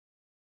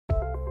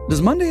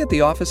Does Monday at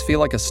the office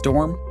feel like a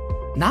storm?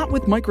 Not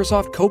with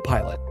Microsoft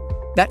Copilot.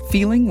 That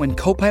feeling when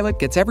Copilot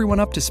gets everyone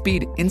up to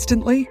speed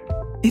instantly?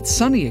 It's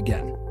sunny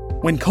again.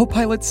 When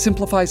Copilot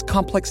simplifies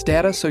complex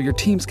data so your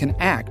teams can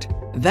act,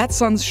 that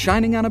sun's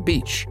shining on a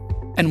beach.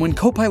 And when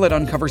Copilot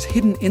uncovers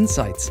hidden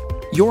insights,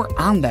 you're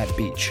on that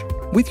beach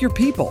with your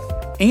people,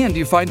 and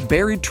you find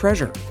buried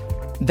treasure.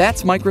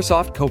 That's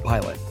Microsoft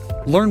Copilot.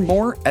 Learn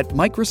more at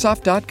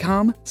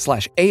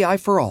Microsoft.com/AI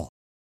for all.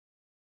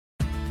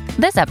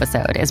 This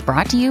episode is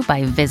brought to you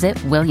by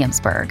Visit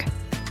Williamsburg.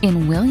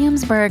 In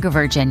Williamsburg,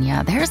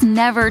 Virginia, there's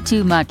never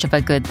too much of a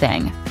good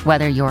thing.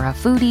 Whether you're a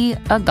foodie,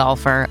 a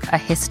golfer, a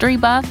history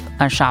buff,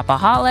 a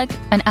shopaholic,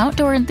 an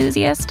outdoor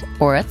enthusiast,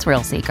 or a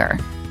thrill seeker,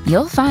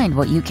 you'll find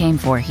what you came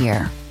for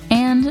here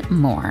and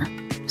more.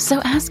 So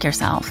ask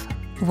yourself,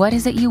 what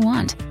is it you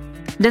want?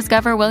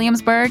 Discover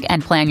Williamsburg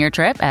and plan your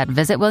trip at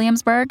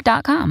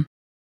visitwilliamsburg.com.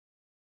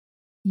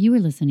 You are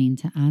listening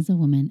to As a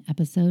Woman,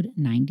 episode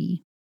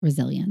 90,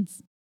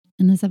 Resilience.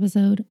 In this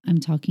episode, I'm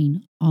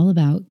talking all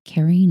about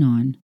carrying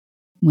on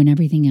when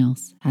everything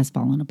else has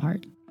fallen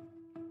apart.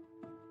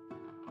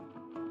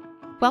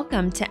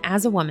 Welcome to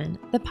As a Woman,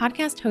 the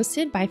podcast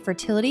hosted by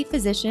fertility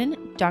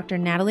physician Dr.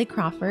 Natalie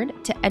Crawford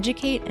to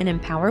educate and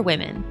empower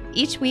women.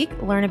 Each week,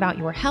 learn about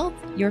your health,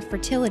 your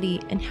fertility,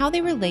 and how they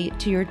relate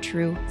to your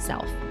true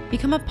self.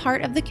 Become a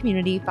part of the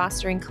community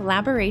fostering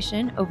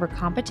collaboration over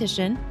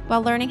competition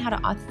while learning how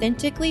to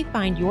authentically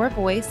find your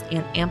voice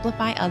and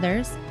amplify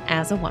others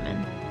as a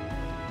woman.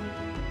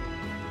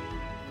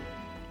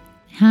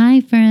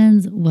 Hi,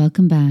 friends.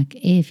 Welcome back.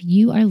 If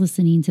you are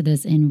listening to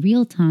this in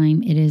real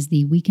time, it is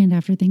the weekend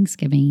after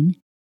Thanksgiving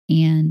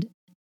and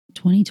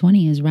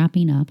 2020 is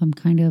wrapping up. I'm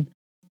kind of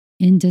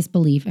in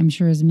disbelief, I'm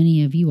sure as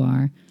many of you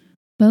are,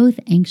 both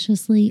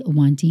anxiously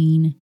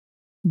wanting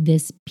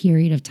this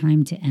period of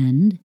time to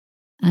end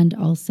and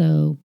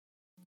also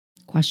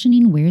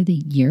questioning where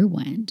the year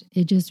went.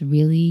 It just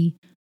really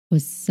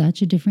was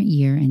such a different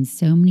year, and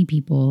so many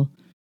people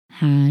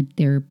had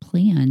their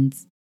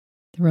plans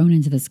thrown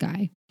into the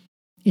sky.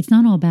 It's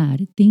not all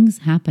bad. Things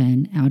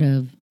happen out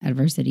of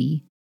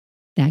adversity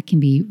that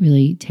can be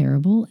really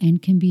terrible and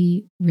can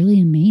be really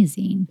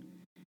amazing.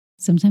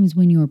 Sometimes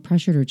when you're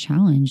pressured or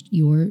challenged,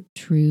 your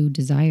true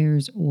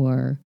desires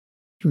or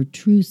your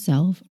true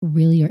self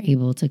really are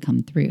able to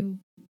come through.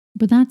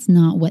 But that's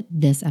not what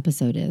this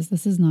episode is.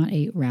 This is not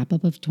a wrap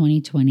up of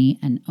 2020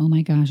 and oh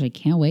my gosh, I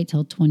can't wait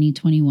till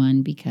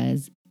 2021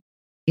 because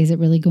is it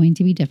really going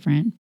to be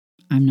different?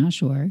 I'm not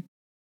sure.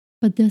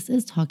 But this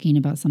is talking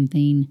about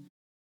something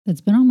that's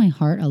been on my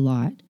heart a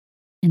lot,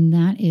 and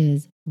that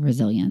is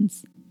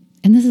resilience.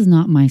 And this is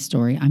not my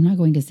story. I'm not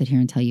going to sit here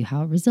and tell you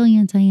how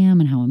resilient I am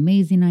and how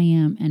amazing I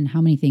am and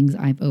how many things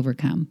I've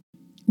overcome.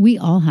 We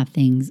all have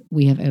things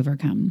we have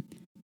overcome,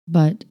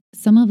 but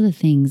some of the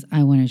things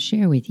I want to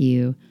share with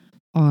you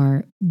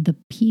are the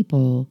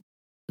people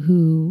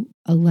who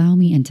allow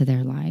me into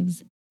their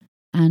lives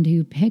and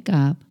who pick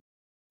up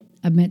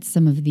amidst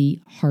some of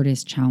the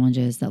hardest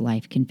challenges that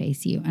life can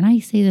face you. And I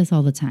say this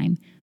all the time.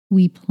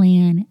 We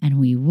plan and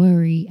we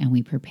worry and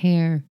we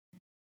prepare,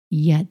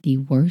 yet the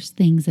worst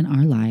things in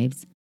our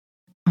lives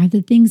are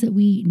the things that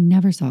we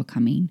never saw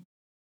coming.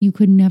 You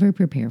could never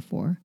prepare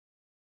for.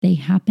 They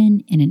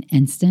happen in an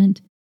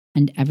instant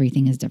and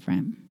everything is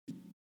different.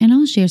 And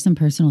I'll share some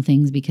personal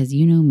things because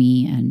you know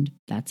me and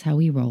that's how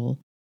we roll.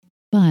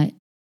 But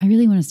I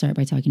really want to start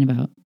by talking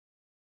about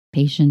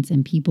patients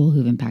and people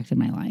who've impacted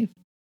my life.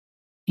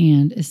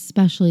 And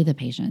especially the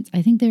patients.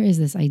 I think there is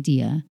this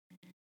idea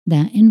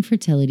that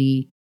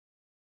infertility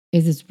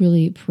is this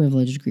really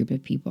privileged group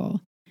of people.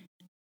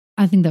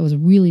 I think that was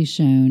really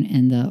shown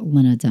in the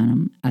Lena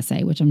Dunham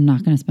essay, which I'm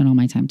not going to spend all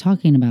my time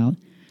talking about,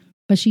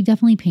 but she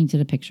definitely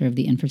painted a picture of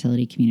the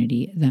infertility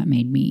community that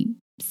made me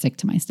sick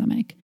to my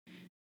stomach.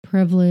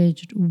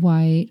 Privileged,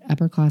 white,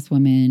 upper-class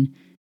women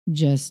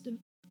just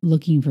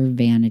looking for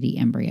vanity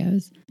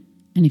embryos.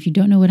 And if you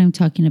don't know what I'm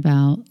talking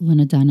about,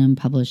 Lena Dunham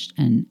published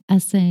an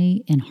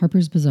essay in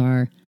Harper's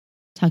Bazaar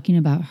talking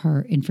about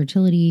her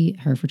infertility,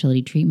 her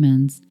fertility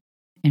treatments,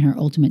 and her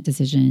ultimate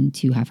decision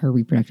to have her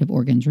reproductive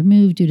organs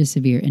removed due to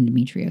severe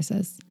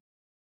endometriosis.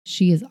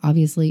 She is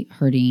obviously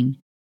hurting,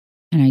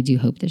 and I do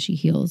hope that she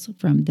heals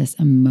from this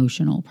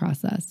emotional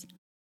process.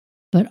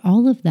 But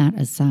all of that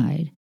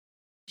aside,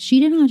 she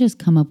did not just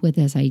come up with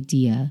this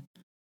idea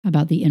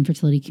about the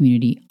infertility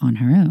community on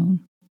her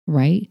own,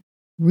 right?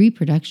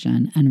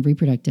 Reproduction and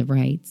reproductive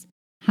rights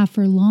have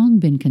for long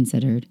been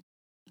considered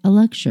a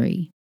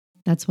luxury.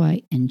 That's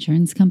why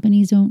insurance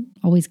companies don't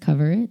always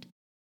cover it.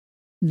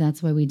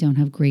 That's why we don't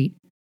have great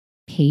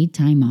paid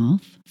time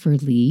off for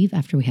leave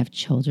after we have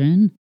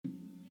children.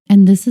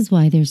 And this is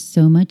why there's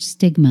so much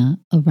stigma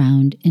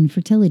around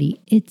infertility.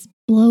 It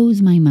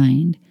blows my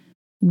mind.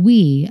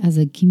 We as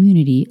a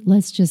community,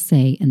 let's just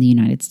say in the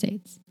United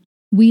States,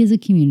 we as a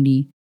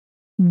community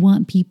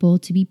want people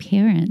to be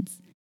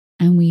parents,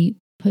 and we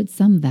put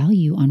some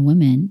value on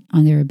women,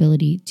 on their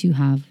ability to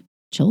have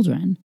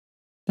children.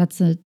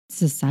 That's a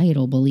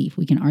societal belief.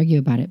 We can argue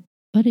about it,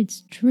 but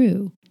it's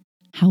true.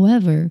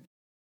 However,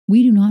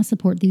 We do not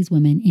support these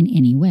women in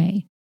any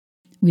way.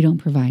 We don't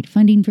provide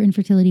funding for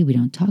infertility. We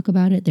don't talk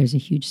about it. There's a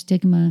huge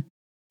stigma,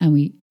 and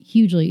we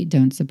hugely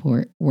don't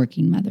support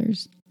working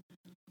mothers.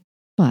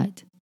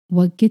 But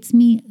what gets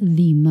me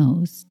the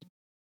most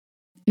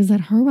is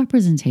that her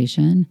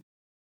representation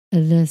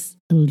of this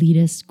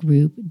elitist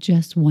group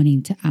just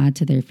wanting to add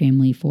to their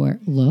family for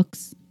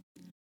looks,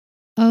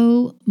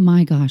 oh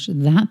my gosh,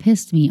 that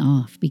pissed me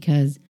off,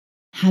 because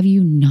have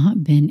you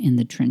not been in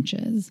the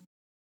trenches?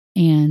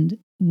 And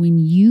when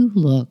you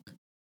look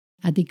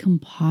at the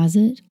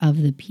composite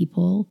of the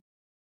people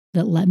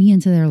that let me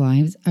into their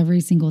lives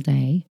every single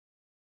day,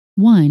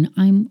 one,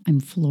 I'm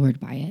floored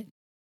by it.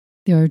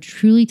 There are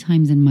truly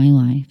times in my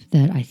life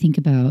that I think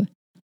about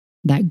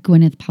that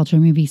Gwyneth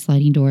Paltrow movie,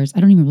 Sliding Doors. I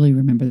don't even really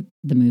remember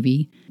the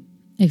movie,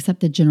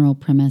 except the general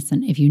premise.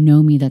 And if you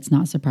know me, that's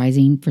not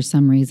surprising. For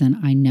some reason,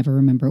 I never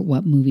remember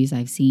what movies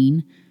I've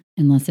seen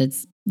unless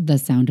it's The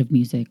Sound of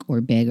Music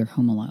or Big or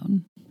Home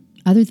Alone.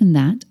 Other than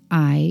that,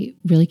 I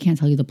really can't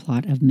tell you the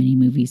plot of many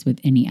movies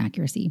with any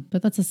accuracy,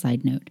 but that's a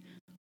side note.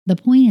 The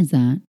point is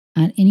that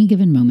at any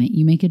given moment,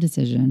 you make a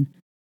decision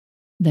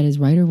that is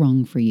right or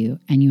wrong for you,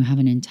 and you have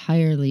an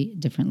entirely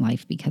different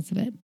life because of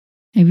it.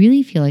 I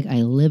really feel like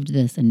I lived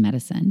this in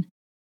medicine.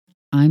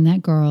 I'm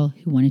that girl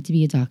who wanted to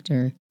be a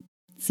doctor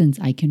since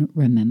I can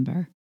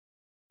remember.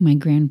 My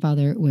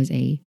grandfather was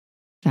a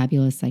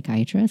fabulous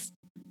psychiatrist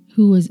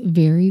who was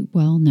very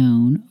well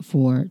known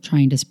for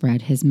trying to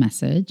spread his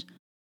message.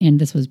 And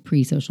this was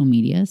pre-social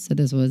media. So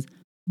this was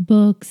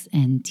books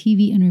and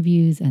TV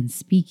interviews and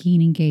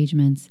speaking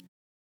engagements.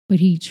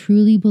 But he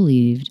truly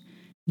believed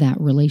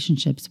that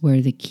relationships were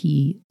the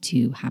key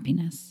to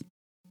happiness.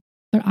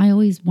 But I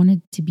always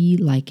wanted to be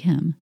like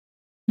him.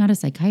 Not a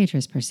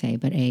psychiatrist per se,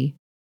 but a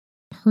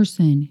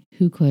person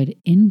who could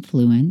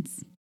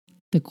influence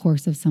the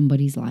course of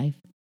somebody's life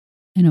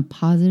in a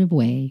positive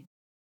way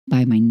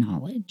by my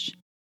knowledge.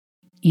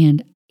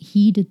 And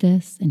he did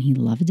this and he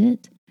loved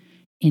it.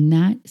 And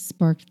that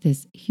sparked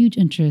this huge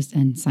interest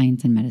in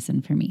science and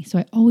medicine for me. So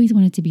I always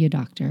wanted to be a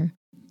doctor.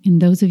 And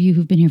those of you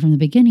who've been here from the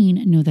beginning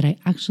know that I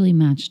actually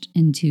matched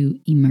into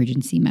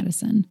emergency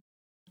medicine.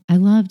 I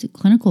loved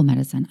clinical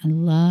medicine. I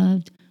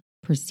loved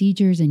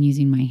procedures and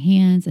using my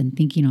hands and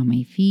thinking on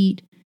my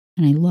feet.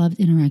 And I loved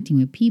interacting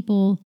with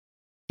people.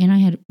 And I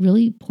had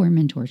really poor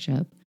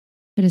mentorship.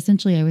 But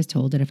essentially, I was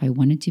told that if I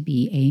wanted to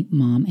be a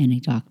mom and a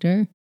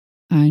doctor,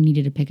 I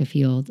needed to pick a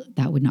field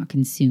that would not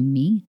consume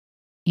me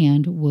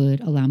and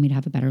would allow me to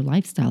have a better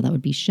lifestyle. That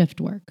would be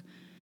shift work.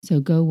 So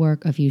go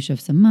work a few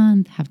shifts a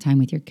month, have time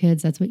with your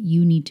kids. That's what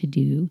you need to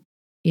do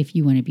if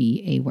you want to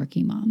be a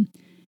working mom.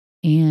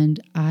 And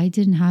I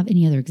didn't have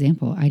any other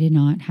example. I did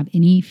not have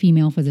any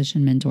female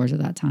physician mentors at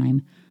that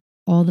time.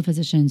 All the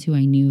physicians who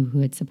I knew who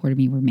had supported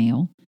me were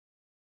male.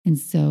 And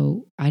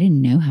so I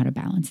didn't know how to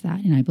balance that,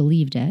 and I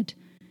believed it.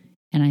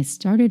 And I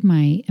started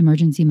my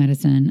emergency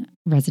medicine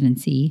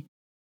residency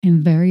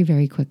and very,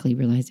 very quickly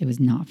realized it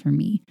was not for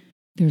me.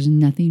 There's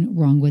nothing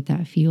wrong with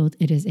that field.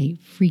 It is a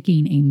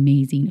freaking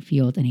amazing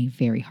field and a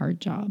very hard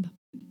job.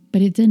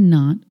 But it did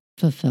not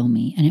fulfill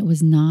me. And it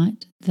was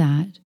not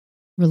that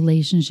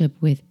relationship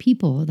with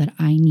people that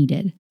I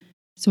needed.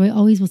 So I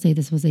always will say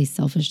this was a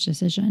selfish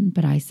decision.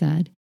 But I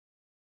said,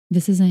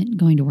 this isn't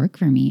going to work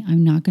for me.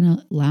 I'm not going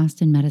to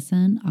last in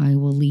medicine. I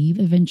will leave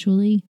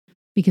eventually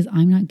because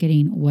I'm not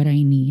getting what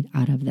I need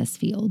out of this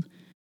field.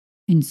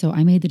 And so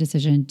I made the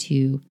decision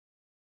to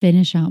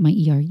finish out my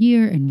ER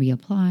year and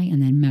reapply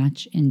and then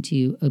match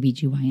into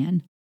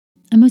OBGYN.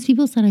 And most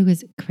people said I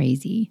was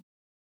crazy.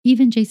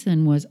 Even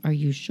Jason was, are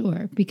you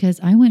sure? Because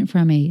I went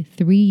from a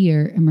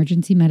 3-year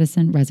emergency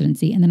medicine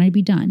residency and then I'd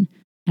be done.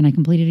 And I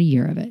completed a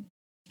year of it.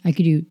 I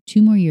could do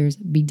 2 more years,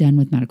 be done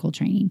with medical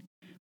training,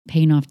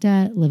 paying off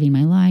debt, living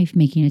my life,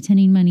 making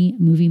attending money,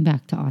 moving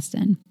back to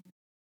Austin.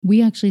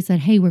 We actually said,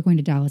 hey, we're going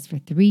to Dallas for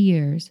 3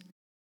 years.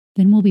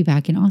 Then we'll be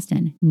back in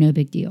Austin. No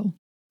big deal.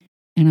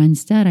 And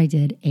instead, I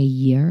did a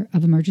year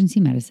of emergency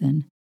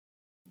medicine,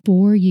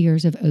 4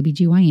 years of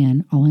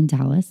OBGYN, all in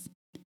Dallas,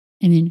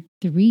 and then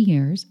 3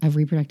 years of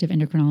reproductive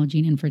endocrinology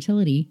and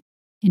infertility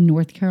in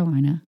North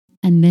Carolina.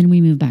 And then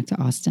we moved back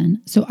to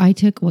Austin. So I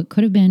took what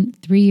could have been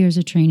 3 years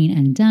of training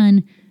and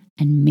done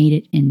and made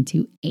it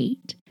into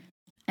 8.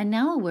 And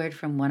now a word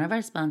from one of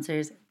our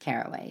sponsors,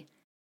 Caraway.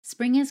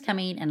 Spring is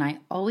coming and I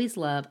always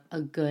love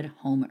a good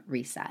home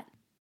reset.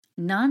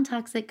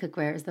 Non-toxic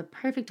cookware is the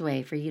perfect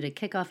way for you to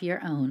kick off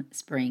your own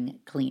spring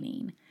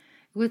cleaning.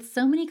 With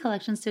so many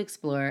collections to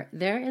explore,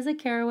 there is a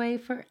Caraway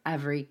for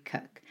every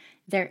cook.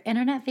 Their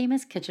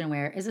internet-famous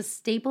kitchenware is a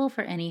staple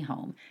for any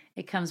home.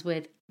 It comes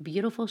with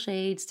beautiful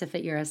shades to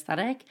fit your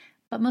aesthetic,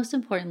 but most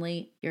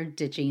importantly, you're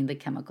ditching the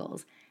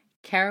chemicals.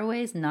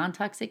 Caraway's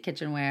non-toxic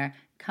kitchenware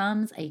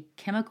comes a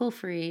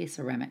chemical-free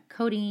ceramic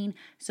coating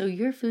so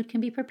your food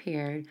can be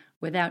prepared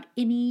without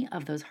any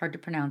of those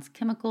hard-to-pronounce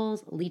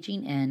chemicals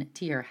leaching in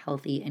to your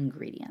healthy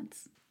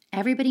ingredients.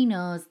 Everybody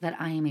knows that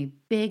I am a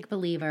big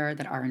believer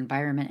that our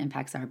environment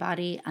impacts our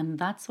body, and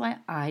that's why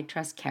I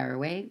trust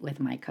Caraway with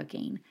my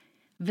cooking.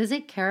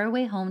 Visit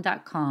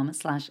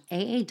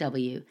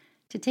carawayhome.com/AAW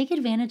to take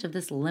advantage of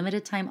this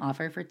limited time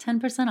offer for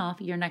 10%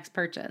 off your next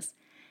purchase.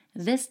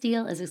 This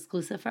deal is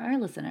exclusive for our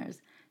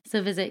listeners,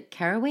 so visit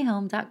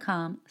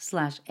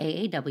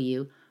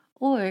carawayhome.com/AAW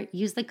or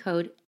use the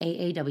code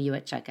AAW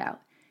at checkout.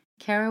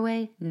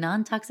 Caraway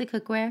non-toxic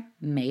cookware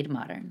made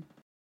modern.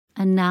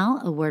 And now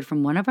a word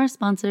from one of our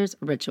sponsors,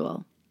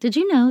 Ritual. Did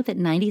you know that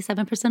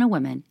 97% of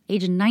women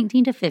aged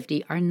 19 to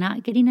 50 are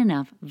not getting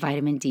enough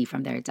vitamin D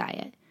from their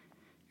diet?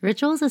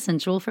 Ritual is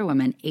essential for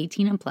women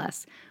 18 and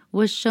plus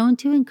was shown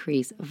to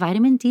increase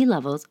vitamin D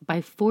levels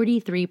by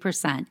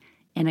 43%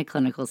 in a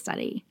clinical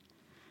study.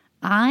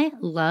 I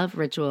love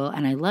Ritual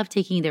and I love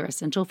taking their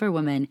Essential for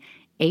Women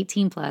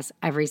 18 plus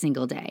every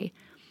single day.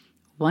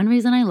 One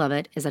reason I love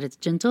it is that it's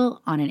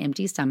gentle on an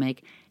empty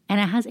stomach and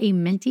it has a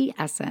minty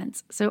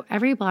essence, so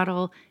every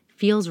bottle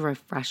feels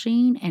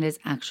refreshing and is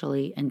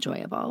actually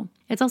enjoyable.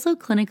 It's also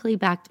clinically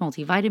backed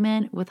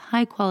multivitamin with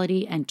high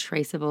quality and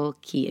traceable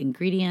key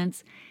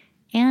ingredients,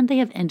 and they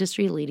have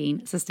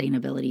industry-leading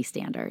sustainability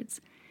standards.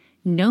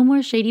 No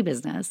more shady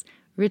business.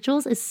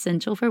 Ritual's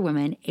Essential for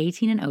Women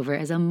 18 and over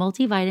is a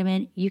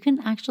multivitamin you can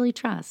actually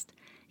trust.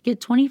 Get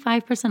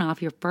 25%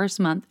 off your first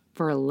month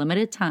for a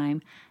limited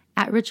time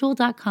at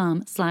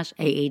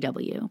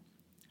ritual.com/AAW.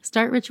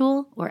 Start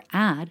Ritual or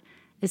add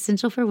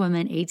Essential for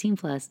Women 18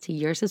 plus to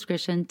your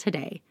subscription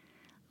today.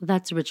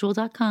 That's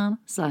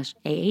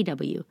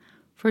ritual.com/AAW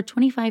for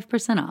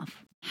 25%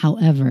 off.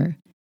 However,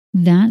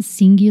 that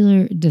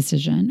singular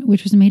decision,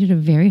 which was made at a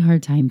very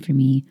hard time for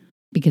me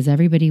because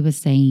everybody was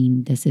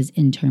saying this is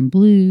intern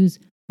blues,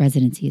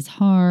 residency is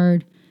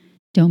hard,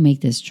 don't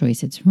make this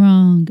choice, it's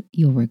wrong,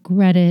 you'll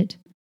regret it.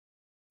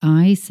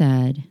 I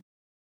said,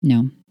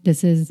 no,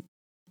 this is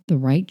the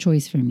right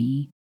choice for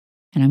me,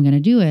 and I'm going to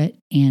do it,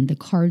 and the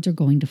cards are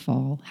going to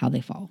fall how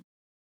they fall.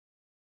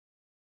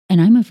 And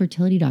I'm a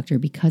fertility doctor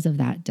because of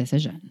that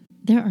decision.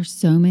 There are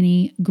so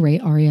many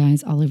great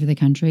REIs all over the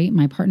country.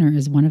 My partner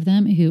is one of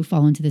them who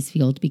fall into this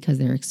field because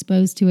they're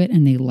exposed to it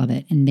and they love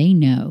it, and they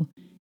know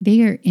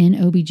they are in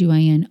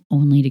OBGYN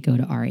only to go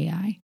to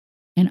REI.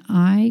 And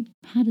I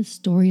had a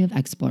story of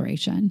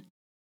exploration.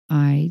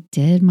 I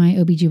did my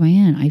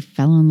OBGYN. I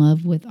fell in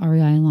love with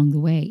REI along the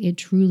way. It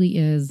truly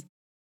is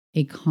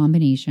a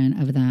combination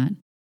of that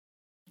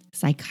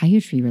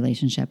psychiatry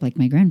relationship like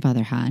my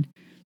grandfather had,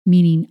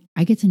 meaning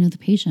I get to know the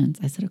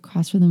patients. I sit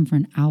across from them for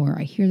an hour.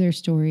 I hear their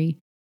story.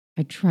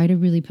 I try to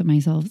really put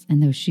myself in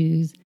those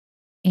shoes.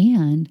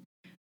 And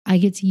I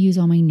get to use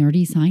all my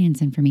nerdy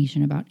science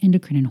information about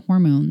endocrine and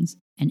hormones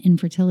and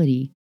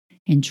infertility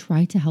and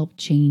try to help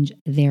change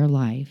their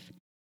life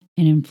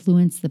and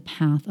influence the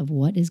path of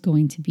what is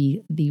going to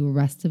be the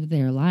rest of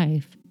their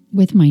life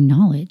with my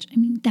knowledge. I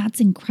mean, that's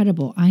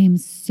incredible. I am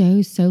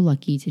so, so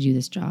lucky to do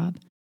this job.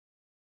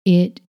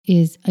 It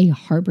is a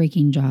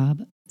heartbreaking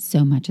job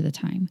so much of the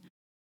time.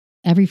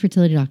 Every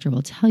fertility doctor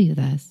will tell you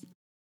this.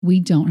 We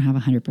don't have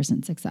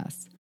 100%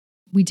 success.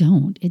 We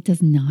don't. It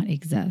does not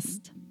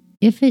exist.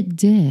 If it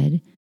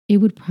did, it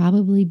would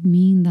probably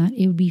mean that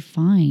it would be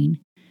fine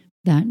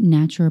that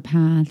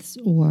naturopaths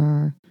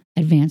or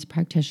advanced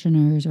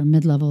practitioners or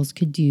mid-levels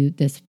could do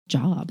this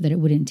job, that it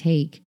wouldn't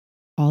take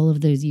all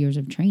of those years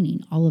of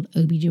training, all of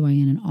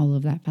OBGYN and all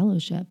of that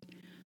fellowship.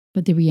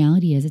 But the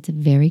reality is it's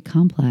very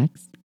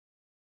complex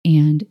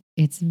and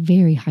it's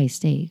very high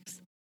stakes.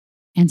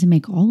 And to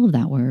make all of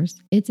that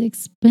worse, it's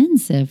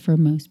expensive for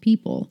most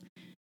people.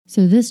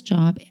 So this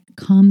job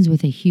comes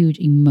with a huge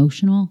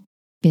emotional,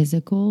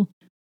 physical,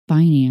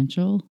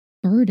 financial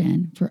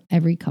burden for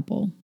every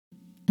couple.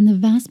 And the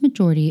vast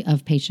majority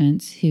of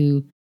patients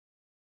who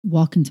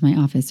walk into my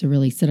office or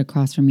really sit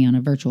across from me on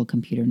a virtual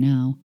computer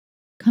now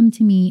come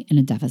to me in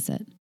a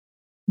deficit.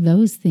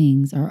 Those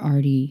things are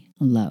already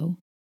low.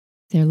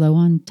 They're low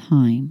on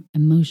time,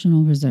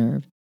 emotional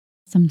reserve,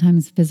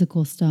 sometimes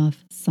physical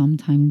stuff,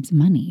 sometimes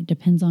money.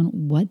 Depends on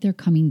what they're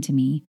coming to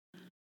me.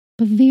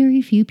 But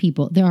very few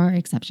people, there are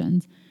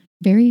exceptions,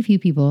 very few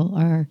people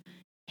are,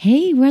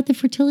 hey, we're at the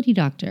fertility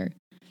doctor.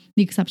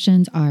 The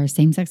exceptions are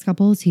same-sex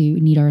couples who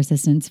need our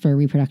assistance for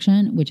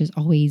reproduction, which is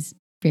always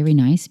very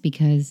nice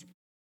because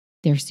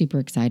they're super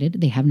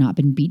excited. They have not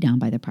been beat down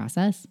by the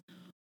process,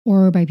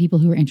 or by people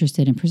who are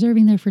interested in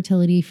preserving their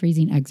fertility,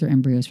 freezing eggs or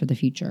embryos for the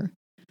future.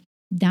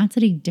 That's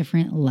at a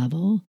different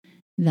level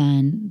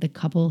than the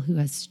couple who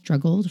has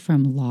struggled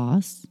from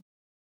loss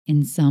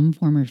in some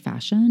form or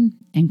fashion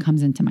and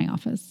comes into my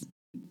office.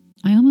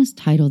 I almost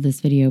titled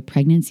this video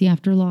Pregnancy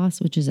After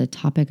Loss, which is a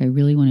topic I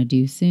really want to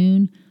do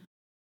soon.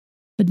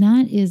 But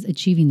that is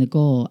achieving the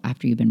goal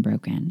after you've been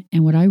broken.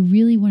 And what I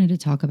really wanted to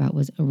talk about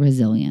was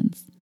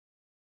resilience.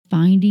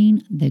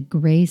 Finding the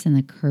grace and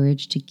the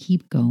courage to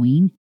keep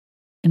going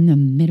in the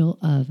middle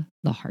of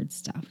the hard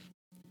stuff.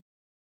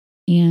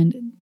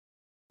 And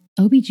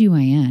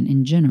OBGYN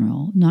in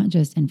general, not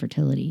just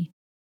infertility,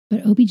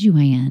 but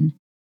OBGYN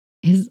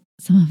is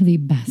some of the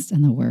best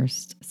and the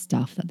worst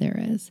stuff that there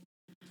is.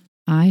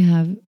 I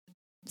have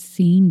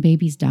seen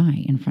babies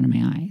die in front of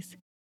my eyes.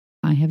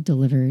 I have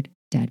delivered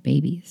dead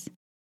babies.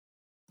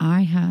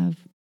 I have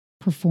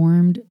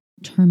performed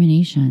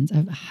terminations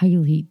of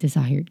highly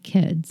desired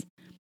kids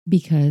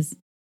because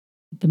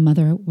the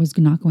mother was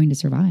not going to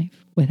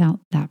survive without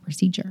that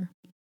procedure.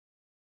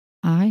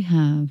 I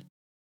have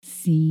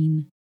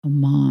seen a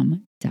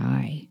mom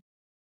die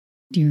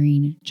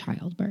during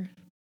childbirth.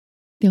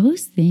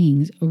 Those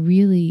things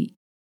really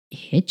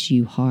hit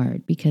you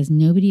hard because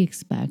nobody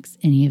expects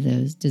any of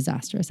those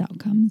disastrous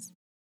outcomes.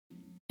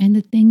 And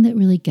the thing that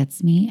really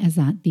gets me is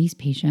that these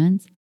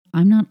patients,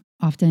 I'm not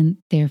often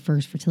their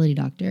first fertility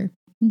doctor,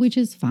 which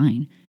is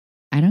fine.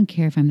 I don't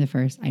care if I'm the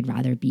first, I'd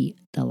rather be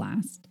the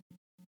last.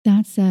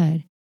 That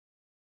said,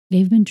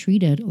 they've been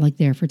treated like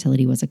their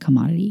fertility was a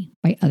commodity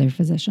by other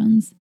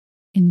physicians,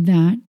 and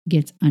that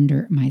gets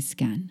under my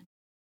skin.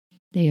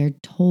 They are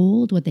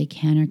told what they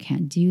can or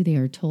can't do. They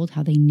are told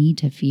how they need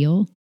to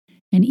feel.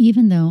 And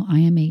even though I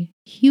am a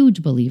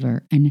huge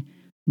believer in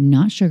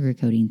not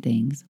sugarcoating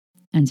things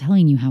and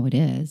telling you how it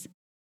is,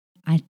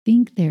 I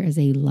think there is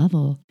a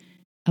level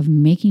of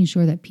making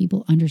sure that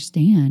people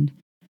understand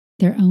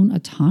their own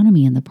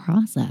autonomy in the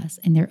process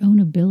and their own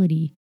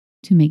ability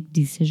to make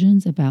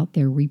decisions about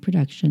their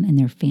reproduction and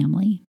their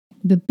family.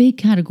 The big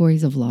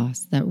categories of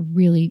loss that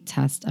really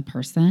test a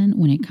person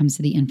when it comes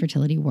to the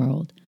infertility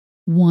world,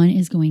 one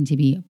is going to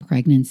be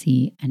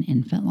pregnancy and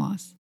infant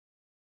loss.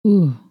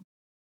 Ooh.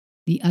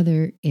 The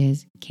other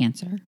is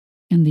cancer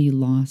and the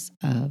loss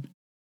of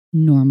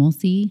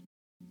normalcy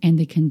and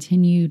the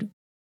continued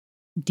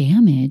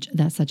damage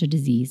that such a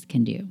disease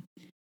can do.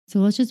 So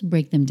let's just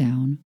break them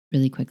down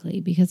really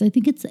quickly, because I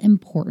think it's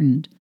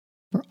important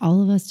for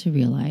all of us to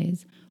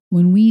realize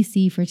when we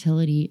see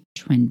fertility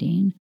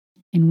trending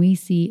and we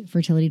see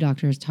fertility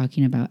doctors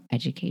talking about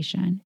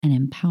education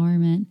and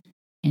empowerment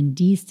and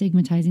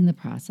destigmatizing the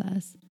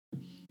process.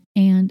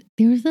 And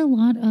there's a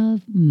lot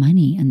of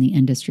money in the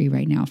industry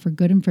right now, for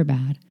good and for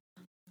bad.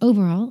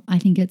 Overall, I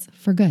think it's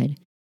for good.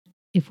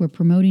 If we're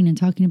promoting and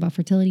talking about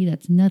fertility,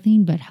 that's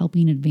nothing but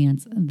helping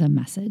advance the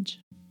message.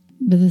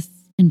 But this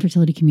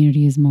infertility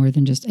community is more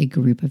than just a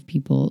group of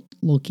people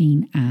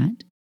looking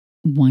at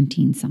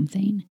wanting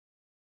something.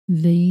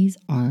 These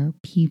are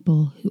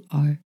people who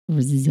are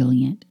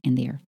resilient and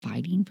they are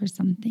fighting for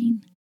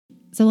something.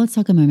 So let's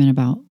talk a moment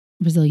about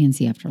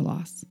resiliency after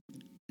loss.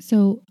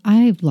 So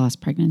I've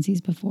lost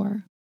pregnancies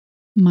before.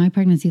 My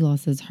pregnancy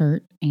losses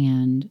hurt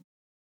and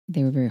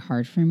they were very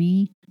hard for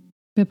me.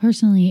 But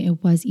personally,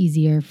 it was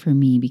easier for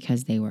me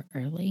because they were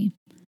early.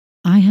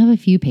 I have a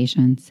few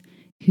patients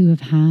who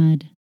have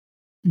had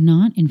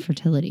not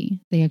infertility.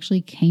 They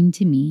actually came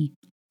to me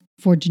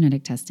for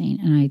genetic testing,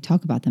 and I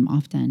talk about them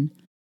often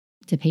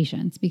to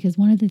patients because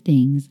one of the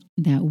things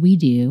that we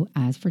do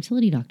as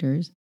fertility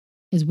doctors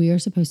is we are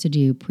supposed to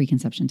do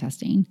preconception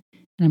testing.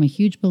 And I'm a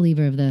huge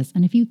believer of this.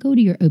 And if you go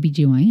to your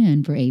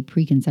OBGYN for a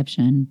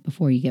preconception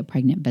before you get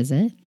pregnant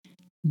visit,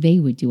 they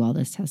would do all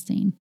this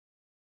testing.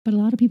 But a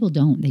lot of people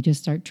don't. They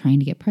just start trying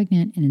to get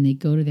pregnant and then they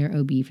go to their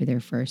OB for their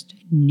first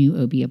new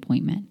OB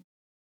appointment,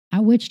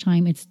 at which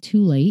time it's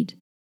too late.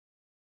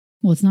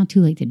 Well, it's not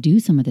too late to do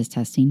some of this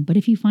testing, but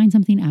if you find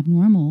something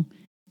abnormal,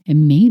 it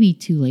may be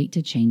too late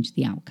to change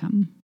the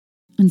outcome.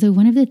 And so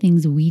one of the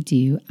things we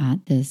do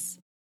at this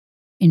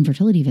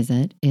infertility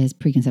visit is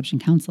preconception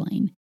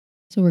counseling.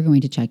 So we're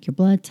going to check your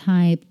blood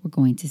type. We're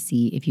going to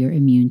see if you're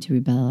immune to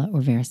rubella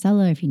or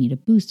varicella, if you need a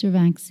booster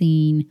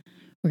vaccine.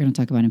 We're going to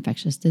talk about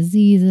infectious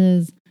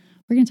diseases.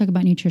 We're going to talk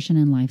about nutrition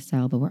and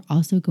lifestyle, but we're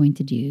also going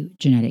to do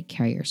genetic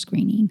carrier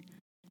screening.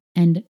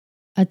 And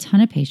a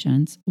ton of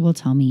patients will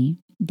tell me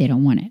they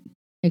don't want it.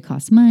 It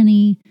costs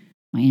money.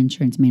 My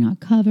insurance may not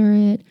cover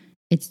it.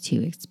 It's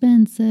too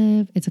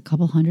expensive. It's a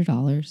couple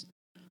 $100.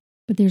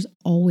 But there's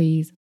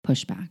always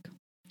pushback.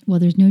 Well,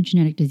 there's no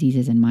genetic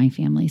diseases in my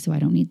family, so I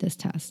don't need this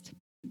test.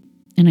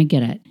 And I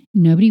get it.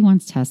 Nobody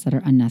wants tests that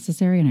are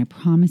unnecessary. And I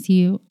promise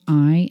you,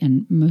 I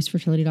and most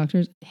fertility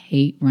doctors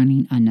hate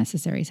running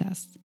unnecessary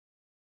tests.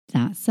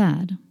 That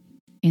said,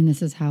 and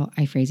this is how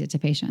I phrase it to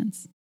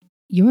patients,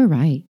 you're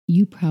right.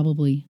 You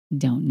probably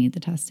don't need the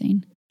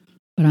testing,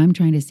 but I'm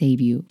trying to save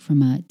you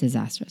from a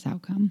disastrous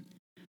outcome.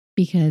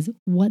 Because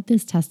what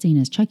this testing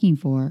is checking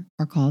for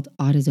are called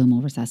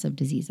autosomal recessive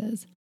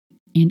diseases.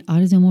 And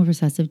autosomal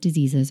recessive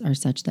diseases are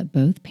such that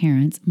both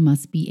parents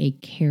must be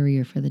a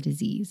carrier for the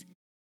disease.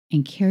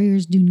 And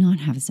carriers do not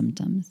have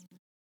symptoms.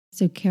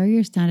 So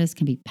carrier status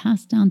can be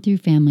passed down through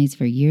families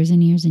for years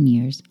and years and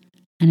years.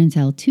 And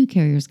until two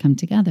carriers come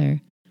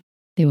together,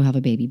 they will have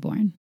a baby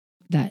born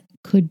that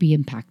could be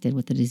impacted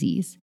with the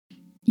disease.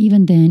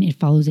 Even then, it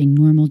follows a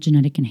normal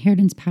genetic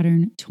inheritance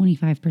pattern,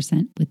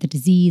 25% with the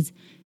disease,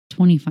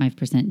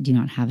 25% do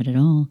not have it at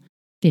all,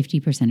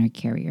 50% are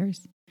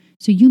carriers.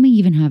 So you may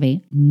even have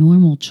a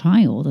normal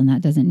child, and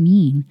that doesn't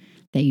mean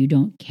that you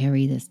don't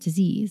carry this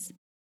disease.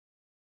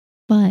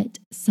 But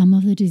some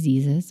of the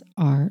diseases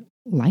are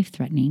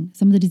life-threatening.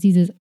 Some of the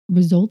diseases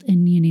result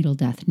in neonatal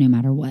death no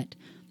matter what.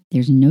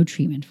 There's no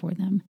treatment for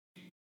them.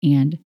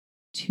 And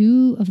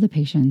two of the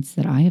patients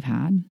that I have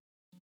had,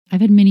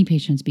 I've had many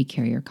patients be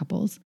carrier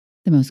couples.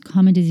 The most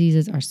common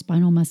diseases are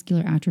spinal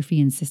muscular atrophy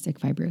and cystic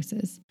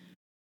fibrosis.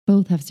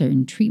 Both have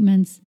certain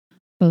treatments.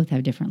 Both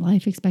have different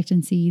life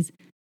expectancies.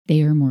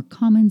 They are more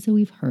common, so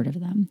we've heard of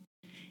them.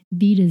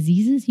 the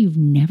diseases you've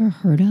never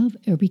heard of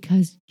are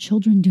because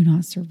children do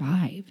not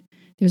survive.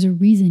 There's a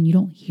reason you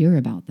don't hear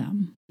about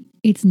them.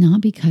 It's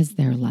not because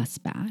they're less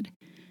bad.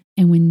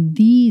 And when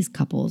these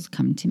couples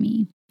come to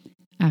me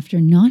after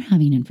not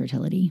having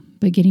infertility,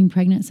 but getting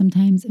pregnant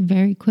sometimes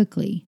very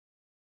quickly,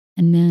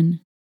 and then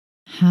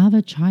have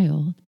a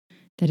child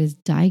that is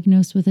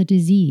diagnosed with a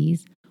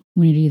disease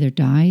when it either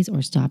dies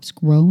or stops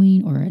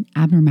growing or an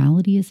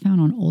abnormality is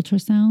found on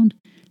ultrasound,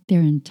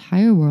 their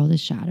entire world is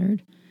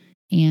shattered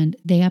and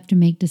they have to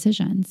make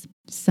decisions.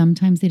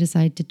 Sometimes they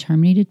decide to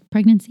terminate a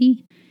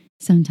pregnancy.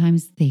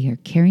 Sometimes they are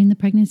carrying the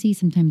pregnancy.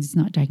 Sometimes it's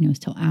not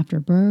diagnosed till after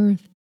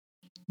birth.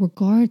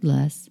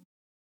 Regardless,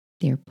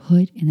 they're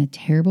put in a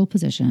terrible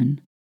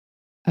position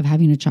of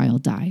having a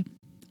child die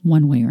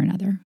one way or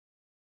another.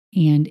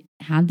 And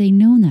had they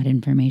known that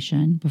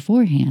information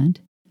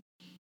beforehand,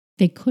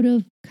 they could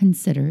have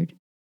considered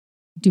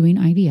doing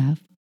IVF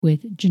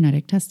with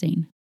genetic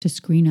testing to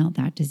screen out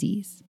that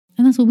disease.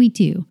 And that's what we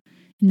do.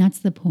 And that's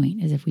the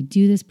point, is if we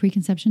do this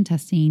preconception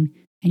testing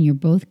and you're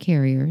both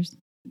carriers,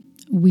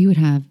 we would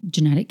have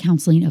genetic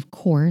counseling. Of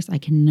course, I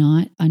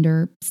cannot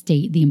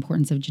understate the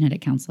importance of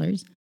genetic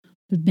counselors.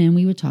 But then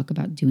we would talk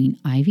about doing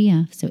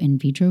IVF, so in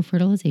vitro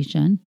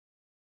fertilization,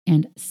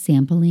 and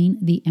sampling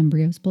the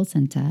embryo's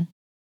placenta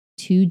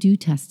to do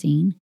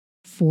testing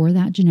for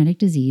that genetic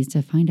disease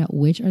to find out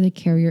which are the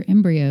carrier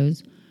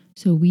embryos,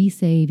 so we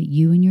save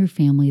you and your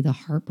family the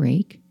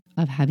heartbreak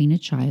of having a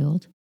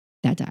child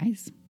that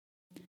dies.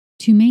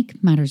 To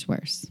make matters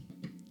worse,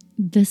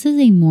 this is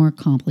a more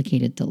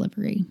complicated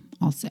delivery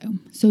also.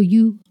 So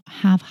you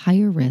have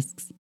higher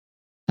risks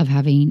of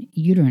having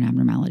uterine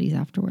abnormalities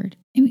afterward.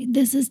 I mean,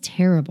 this is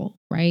terrible,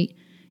 right?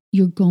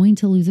 You're going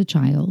to lose a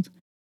child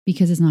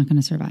because it's not going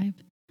to survive.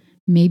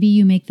 Maybe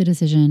you make the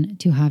decision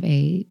to have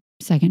a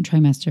second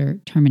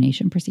trimester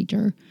termination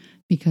procedure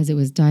because it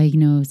was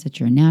diagnosed at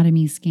your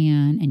anatomy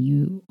scan and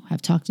you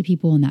have talked to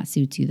people and that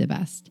suits you the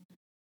best.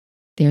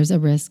 There's a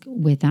risk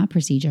with that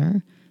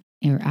procedure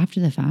or after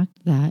the fact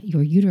that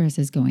your uterus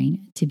is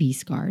going to be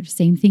scarred.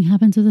 Same thing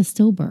happens with a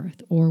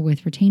stillbirth or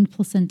with retained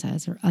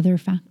placentas or other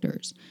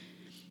factors.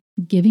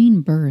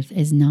 Giving birth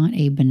is not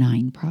a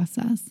benign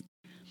process.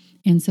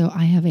 And so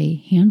I have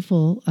a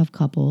handful of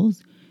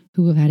couples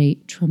who have had a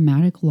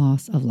traumatic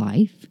loss of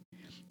life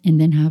and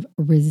then have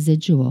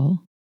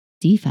residual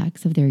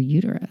defects of their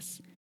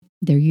uterus.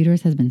 Their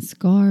uterus has been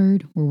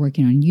scarred. We're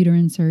working on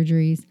uterine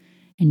surgeries.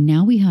 And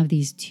now we have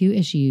these two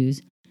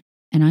issues.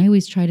 And I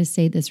always try to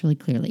say this really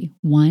clearly.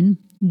 One,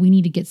 we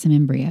need to get some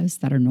embryos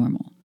that are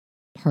normal.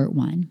 Part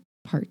one.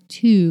 Part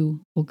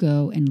two, we'll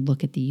go and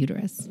look at the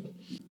uterus.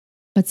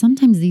 But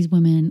sometimes these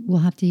women will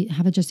have to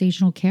have a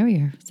gestational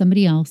carrier,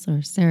 somebody else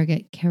or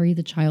surrogate carry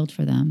the child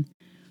for them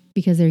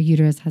because their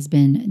uterus has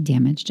been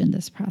damaged in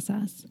this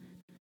process.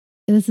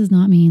 This does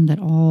not mean that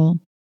all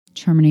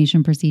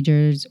termination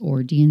procedures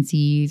or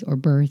D&Cs or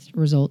birth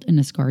result in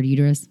a scarred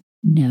uterus.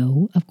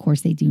 No, of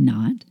course they do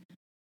not.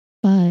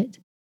 But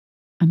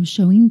I'm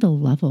showing the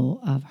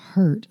level of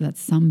hurt that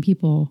some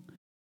people,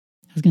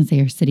 I was going to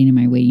say are sitting in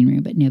my waiting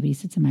room, but nobody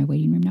sits in my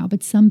waiting room now.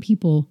 But some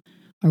people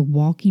are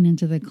walking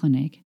into the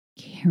clinic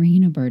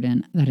carrying a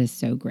burden that is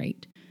so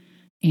great.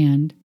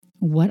 And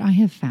what I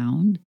have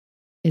found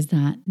is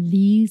that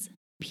these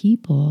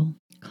people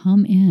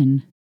come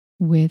in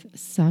with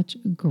such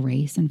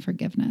grace and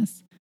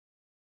forgiveness.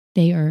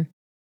 They are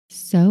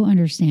so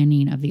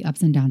understanding of the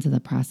ups and downs of the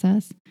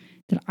process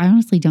that I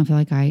honestly don't feel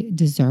like I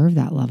deserve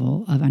that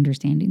level of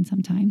understanding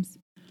sometimes.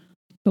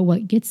 But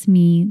what gets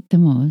me the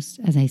most,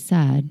 as I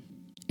said,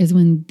 is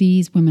when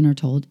these women are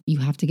told, you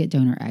have to get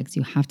donor eggs,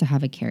 you have to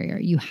have a carrier,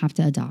 you have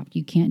to adopt,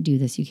 you can't do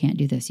this, you can't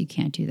do this, you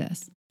can't do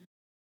this.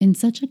 In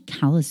such a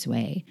callous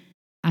way,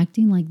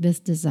 acting like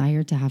this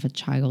desire to have a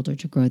child or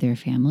to grow their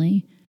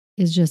family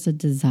is just a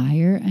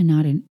desire and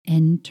not an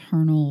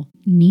internal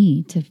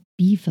need to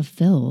be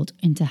fulfilled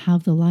and to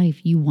have the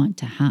life you want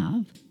to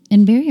have.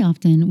 And very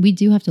often we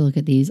do have to look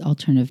at these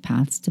alternative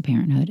paths to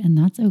parenthood, and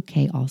that's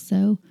okay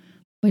also.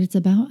 But it's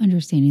about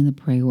understanding the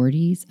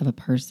priorities of a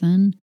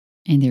person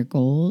and their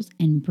goals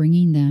and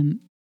bringing them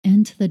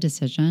into the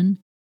decision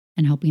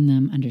and helping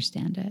them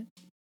understand it.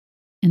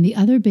 And the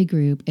other big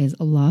group is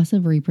a loss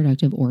of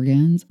reproductive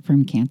organs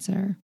from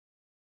cancer.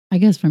 I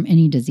guess from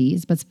any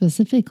disease, but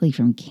specifically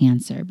from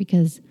cancer,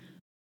 because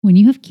when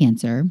you have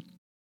cancer,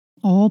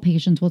 all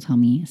patients will tell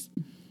me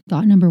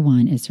thought number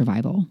one is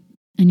survival.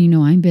 And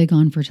I'm big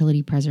on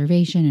fertility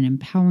preservation and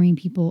empowering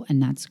people,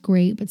 and that's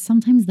great, but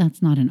sometimes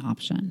that's not an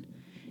option.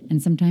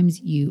 And sometimes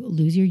you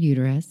lose your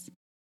uterus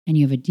and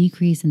you have a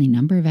decrease in the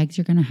number of eggs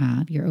you're going to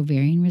have, your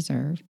ovarian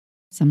reserve.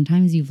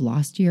 Sometimes you've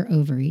lost your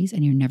ovaries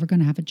and you're never going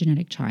to have a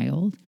genetic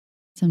child.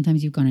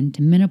 Sometimes you've gone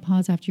into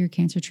menopause after your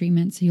cancer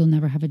treatment, so you'll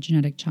never have a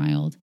genetic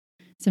child.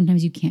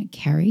 Sometimes you can't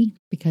carry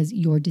because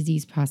your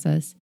disease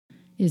process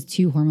is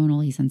too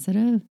hormonally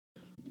sensitive.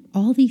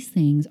 All these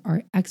things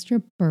are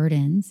extra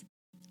burdens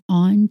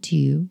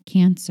onto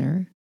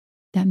cancer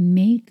that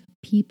make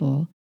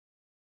people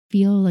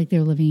feel like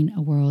they're living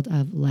a world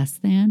of less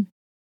than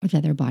or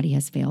that their body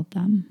has failed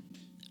them.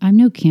 I'm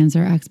no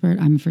cancer expert,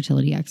 I'm a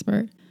fertility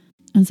expert.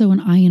 And so when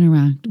I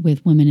interact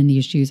with women in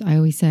these shoes, I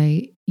always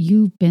say,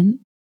 you've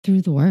been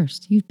through the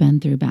worst. You've been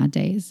through bad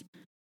days.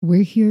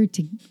 We're here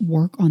to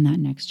work on that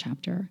next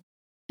chapter.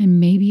 And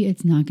maybe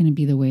it's not going to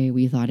be the way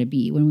we thought it'd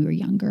be when we were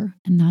younger.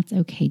 And that's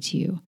okay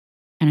too.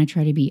 And I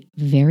try to be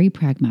very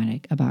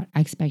pragmatic about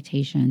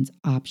expectations,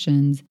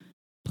 options,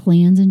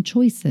 plans, and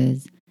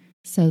choices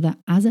so that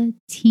as a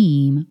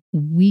team,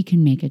 we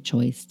can make a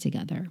choice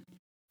together.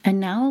 And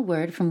now a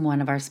word from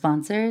one of our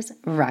sponsors,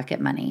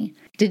 Rocket Money.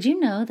 Did you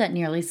know that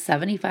nearly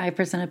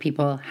 75% of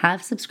people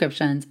have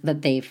subscriptions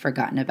that they've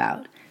forgotten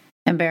about?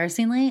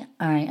 Embarrassingly,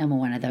 I am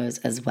one of those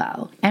as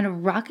well.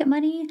 And Rocket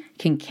Money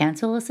can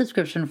cancel a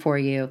subscription for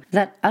you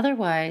that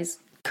otherwise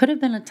could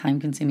have been a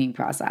time-consuming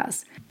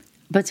process.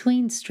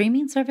 Between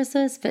streaming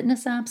services,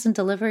 fitness apps, and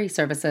delivery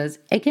services,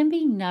 it can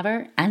be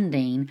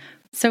never-ending.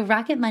 So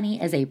Rocket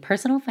Money is a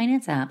personal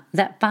finance app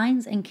that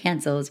finds and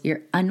cancels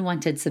your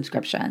unwanted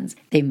subscriptions.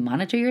 They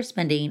monitor your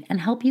spending and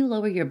help you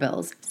lower your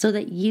bills so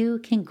that you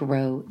can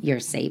grow your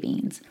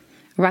savings.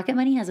 Rocket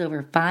Money has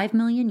over 5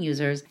 million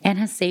users and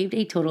has saved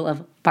a total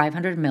of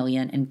 $500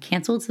 million in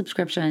canceled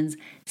subscriptions,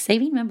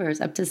 saving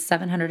members up to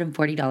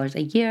 $740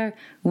 a year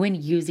when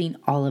using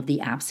all of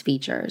the app's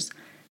features.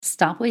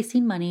 Stop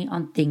wasting money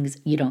on things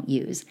you don't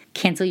use.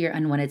 Cancel your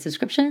unwanted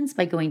subscriptions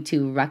by going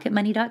to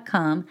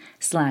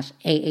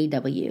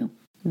rocketmoney.com/AAW.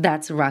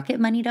 That's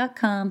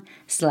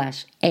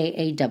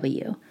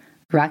rocketmoney.com/AAW.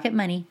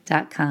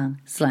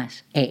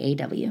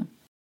 rocketmoney.com/AAW.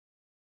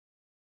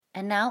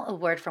 And now a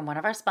word from one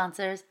of our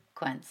sponsors,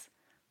 Quince.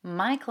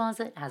 My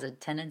closet has a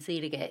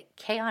tendency to get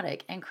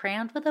chaotic and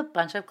crammed with a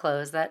bunch of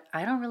clothes that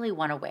I don't really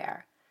want to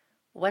wear.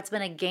 What's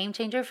been a game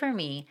changer for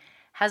me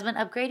has been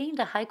upgrading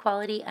to high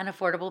quality and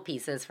affordable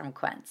pieces from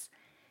Quince.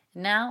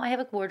 Now I have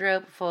a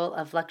wardrobe full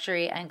of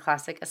luxury and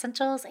classic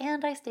essentials,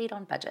 and I stayed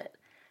on budget.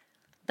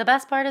 The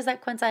best part is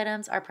that Quince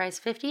items are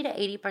priced 50 to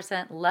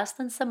 80% less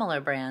than similar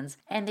brands,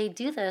 and they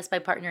do this by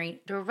partnering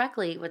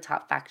directly with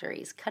top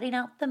factories, cutting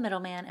out the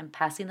middleman and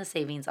passing the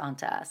savings on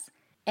to us.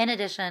 In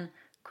addition,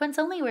 Quince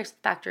only works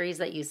with factories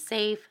that use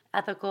safe,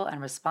 ethical, and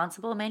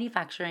responsible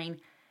manufacturing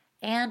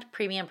and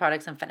premium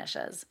products and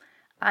finishes.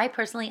 I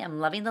personally am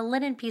loving the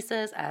linen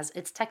pieces as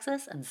it's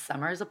Texas and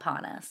summer's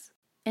upon us.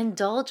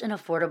 Indulge in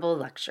affordable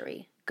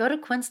luxury. Go to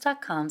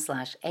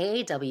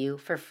quince.com/AAW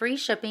for free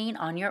shipping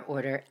on your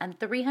order and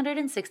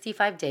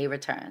 365-day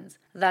returns.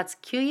 That's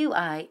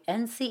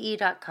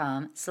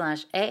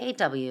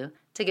QUINCE.com/AAW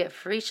to get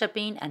free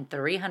shipping and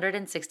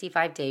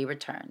 365-day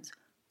returns.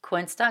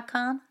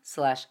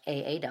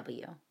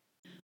 Quince.com/AAW.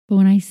 But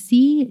when I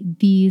see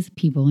these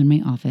people in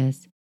my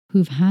office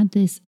who've had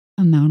this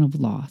amount of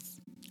loss,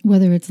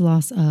 whether it's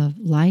loss of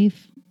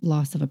life,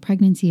 loss of a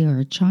pregnancy or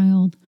a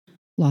child,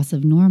 loss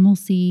of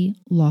normalcy,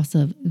 loss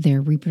of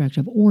their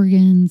reproductive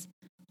organs,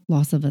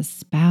 loss of a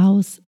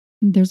spouse,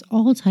 there's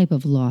all type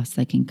of loss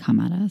that can come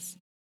at us.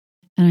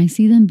 And I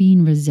see them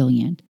being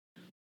resilient,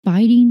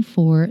 fighting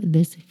for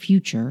this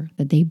future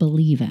that they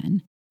believe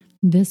in,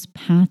 this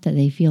path that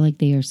they feel like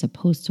they are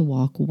supposed to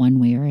walk one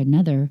way or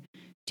another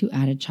to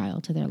add a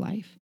child to their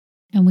life.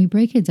 And we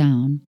break it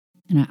down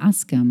and I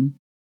ask them,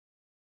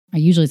 I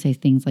usually say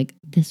things like,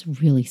 this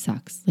really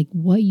sucks. Like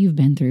what you've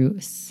been through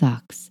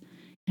sucks.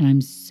 And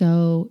I'm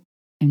so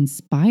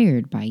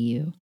inspired by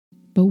you.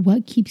 But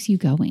what keeps you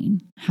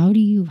going? How do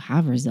you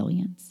have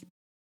resilience?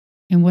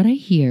 And what I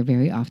hear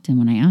very often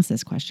when I ask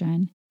this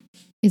question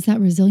is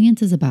that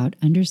resilience is about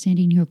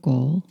understanding your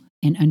goal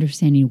and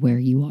understanding where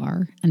you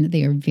are and that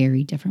they are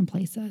very different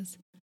places.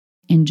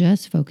 And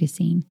just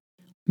focusing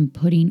on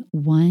putting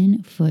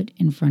one foot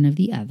in front of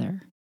the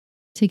other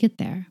to get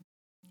there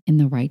in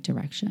the right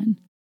direction.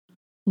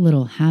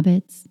 Little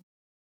habits,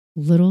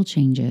 little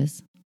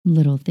changes,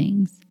 little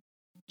things.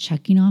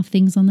 Checking off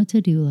things on the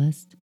to-do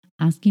list,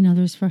 asking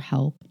others for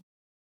help,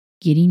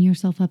 getting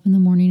yourself up in the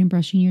morning and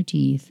brushing your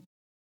teeth,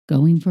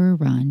 going for a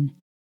run.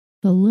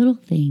 The little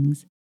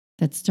things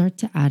that start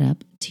to add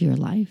up to your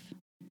life.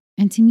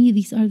 And to me,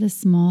 these are the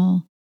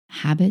small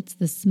habits,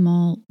 the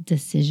small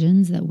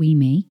decisions that we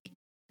make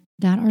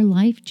that are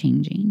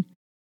life-changing.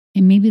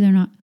 And maybe they're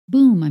not,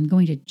 boom, I'm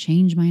going to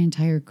change my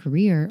entire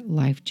career,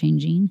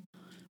 life-changing,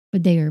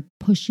 but they are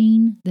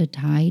pushing the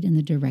tide in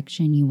the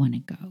direction you want to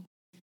go.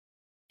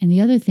 And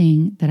the other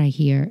thing that I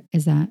hear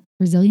is that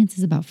resilience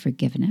is about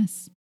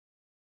forgiveness.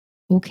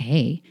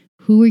 Okay,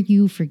 who are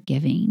you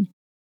forgiving?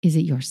 Is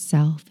it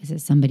yourself? Is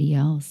it somebody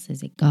else?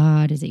 Is it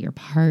God? Is it your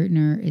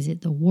partner? Is it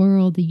the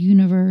world, the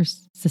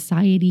universe,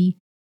 society,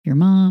 your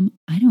mom?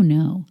 I don't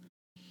know.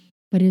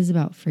 But it is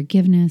about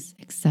forgiveness,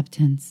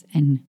 acceptance,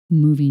 and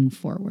moving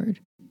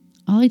forward.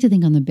 I like to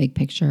think on the big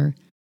picture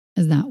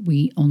is that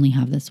we only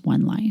have this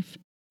one life.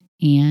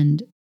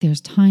 And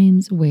there's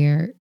times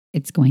where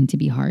it's going to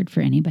be hard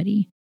for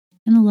anybody.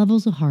 And the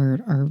levels of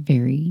hard are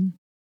varying.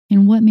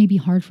 And what may be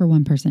hard for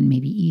one person may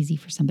be easy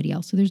for somebody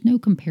else. So there's no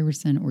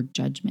comparison or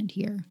judgment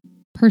here.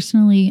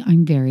 Personally,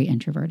 I'm very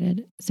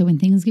introverted. So when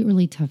things get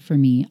really tough for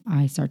me,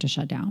 I start to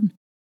shut down.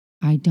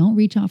 I don't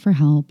reach out for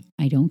help.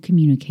 I don't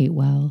communicate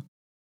well.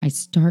 I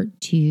start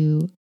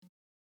to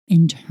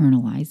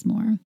internalize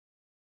more.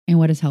 And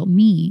what has helped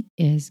me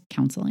is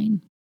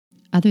counseling.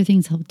 Other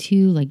things help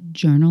too, like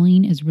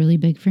journaling is really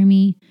big for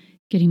me,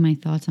 getting my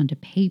thoughts onto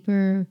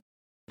paper,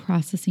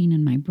 processing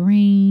in my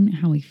brain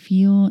how I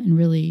feel, and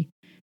really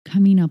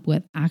coming up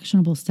with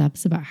actionable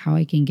steps about how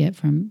I can get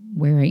from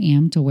where I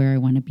am to where I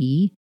want to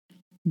be.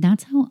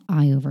 That's how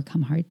I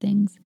overcome hard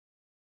things.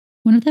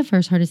 One of the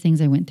first hardest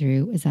things I went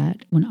through is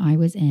that when I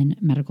was in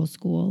medical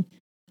school,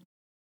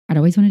 I'd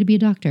always wanted to be a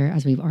doctor,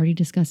 as we've already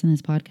discussed in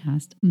this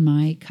podcast.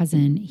 My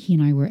cousin, he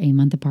and I were a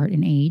month apart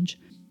in age.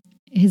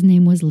 His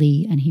name was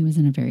Lee, and he was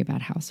in a very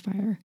bad house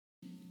fire.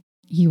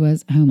 He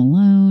was home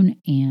alone,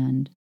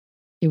 and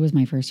it was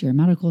my first year of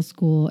medical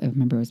school. I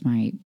remember it was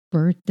my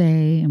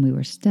birthday, and we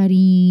were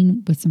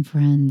studying with some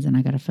friends, and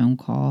I got a phone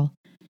call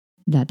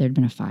that there'd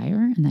been a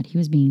fire and that he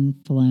was being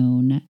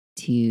flown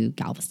to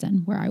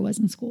Galveston, where I was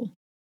in school.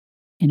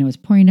 And it was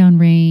pouring down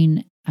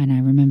rain, and I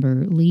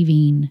remember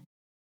leaving,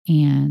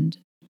 and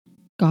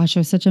gosh, I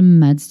was such a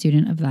med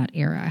student of that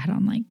era. I had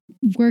on like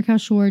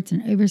workout shorts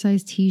and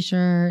oversized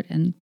t-shirt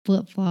and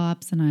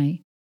flip-flops, and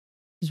I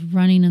was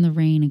running in the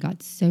rain and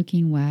got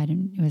soaking wet,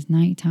 and it was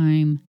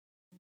nighttime.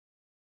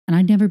 And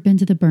I'd never been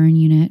to the burn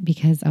unit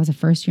because I was a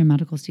first-year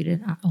medical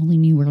student. I only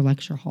knew where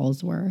lecture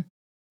halls were.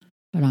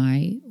 But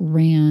I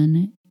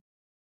ran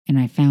and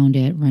I found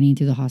it running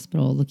through the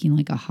hospital looking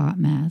like a hot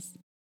mess.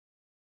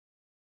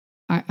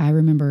 I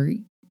remember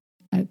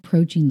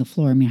approaching the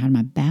floor. I had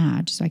my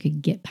badge so I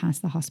could get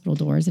past the hospital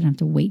doors and have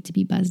to wait to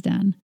be buzzed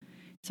in.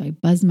 So I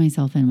buzzed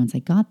myself in once I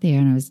got there,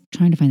 and I was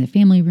trying to find the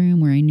family room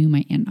where I knew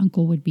my aunt and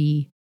uncle would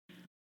be.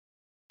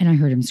 And I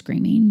heard him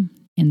screaming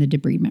in the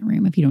debridement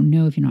room. If you don't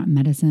know, if you're not in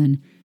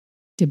medicine,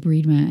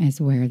 debridement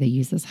is where they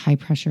use this high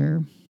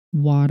pressure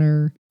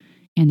water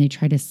and they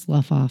try to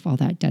slough off all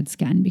that dead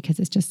skin because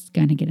it's just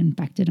going to get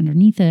infected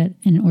underneath it.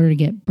 And in order to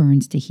get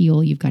burns to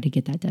heal, you've got to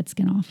get that dead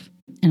skin off.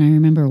 And I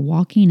remember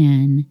walking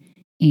in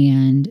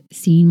and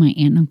seeing my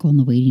aunt and uncle in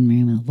the waiting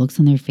room and the looks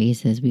on their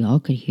faces. We all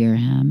could hear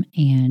him.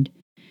 And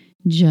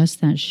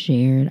just that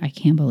shared, I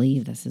can't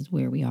believe this is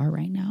where we are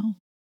right now.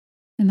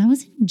 And that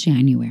was in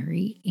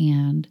January.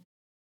 And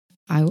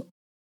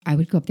I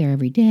would go up there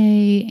every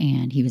day,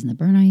 and he was in the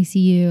burn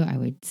ICU. I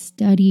would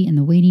study in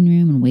the waiting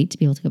room and wait to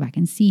be able to go back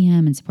and see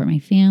him and support my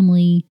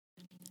family.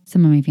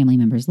 Some of my family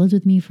members lived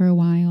with me for a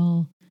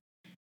while,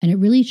 and it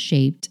really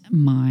shaped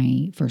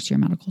my first year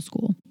of medical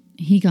school.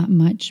 He got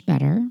much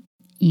better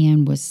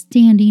and was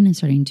standing and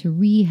starting to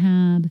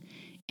rehab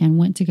and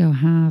went to go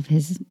have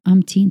his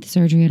umpteenth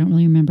surgery. I don't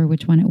really remember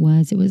which one it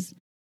was. It was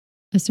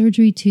a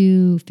surgery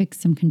to fix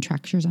some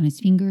contractures on his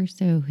fingers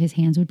so his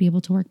hands would be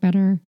able to work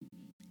better.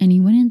 And he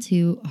went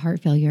into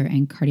heart failure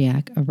and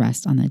cardiac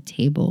arrest on the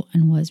table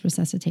and was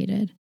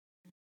resuscitated.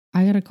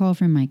 I got a call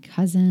from my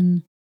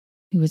cousin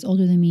who was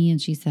older than me,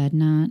 and she said,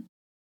 Nat,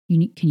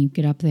 can you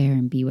get up there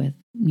and be with,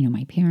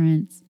 my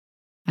parents?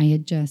 I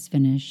had just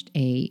finished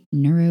a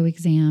neuro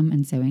exam,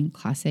 and so in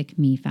classic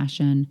me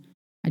fashion,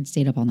 I'd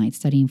stayed up all night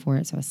studying for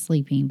it, so I was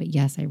sleeping. But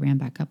yes, I ran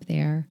back up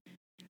there,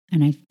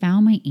 and I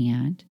found my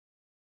aunt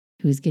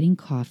who was getting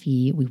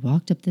coffee. We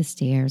walked up the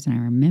stairs, and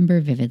I remember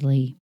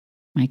vividly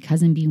my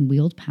cousin being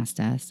wheeled past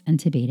us,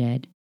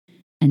 intubated,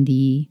 and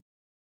the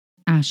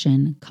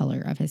ashen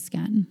color of his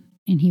skin.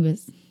 And he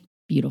was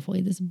beautiful.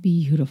 He had this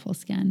beautiful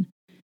skin,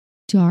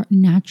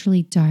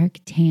 naturally dark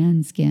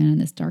tan skin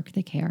and this dark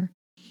thick hair.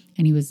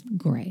 And he was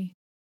gray.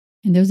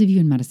 And those of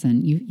you in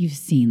medicine, you've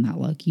seen that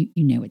look. You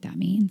know what that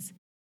means.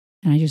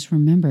 And I just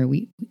remember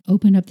we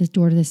opened up this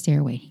door to the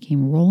stairway. He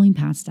came rolling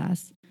past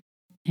us,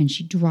 and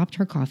she dropped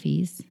her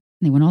coffees, and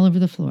they went all over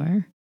the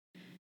floor.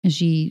 And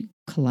she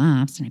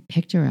collapsed, and I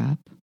picked her up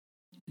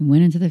and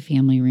went into the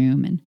family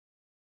room. And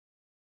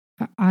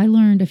I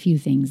learned a few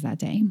things that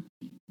day.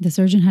 The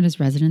surgeon had his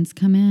residents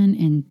come in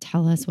and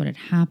tell us what had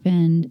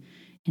happened.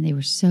 And they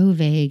were so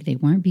vague. They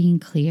weren't being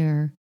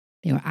clear.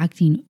 They were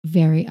acting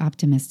very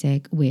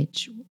optimistic,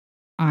 which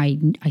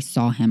I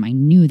saw him. I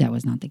knew that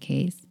was not the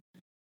case.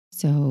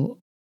 So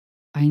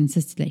I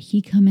insisted that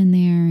he come in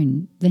there.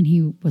 And then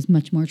he was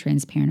much more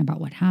transparent about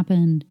what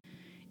happened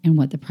and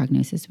what the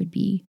prognosis would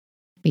be,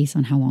 based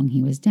on how long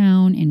he was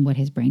down and what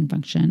his brain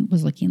function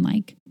was looking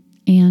like.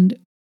 And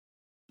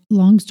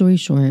long story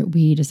short,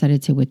 we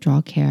decided to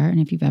withdraw care. And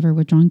if you've ever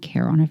withdrawn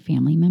care on a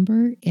family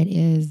member, it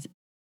is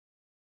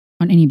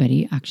on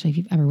anybody. Actually, if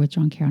you've ever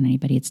withdrawn care on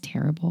anybody, it's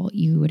terrible.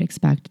 You would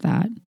expect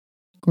that,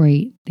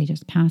 great, they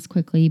just pass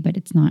quickly, but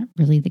it's not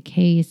really the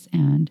case.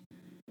 And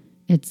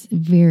it's a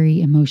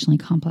very emotionally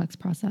complex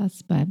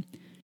process, but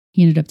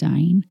he ended up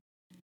dying.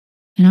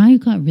 And I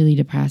got really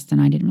depressed, and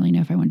I didn't really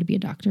know if I wanted to be a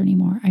doctor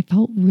anymore. I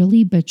felt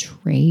really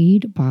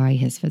betrayed by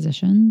his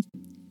physicians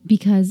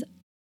because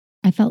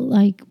I felt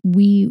like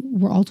we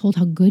were all told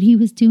how good he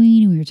was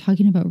doing, and we were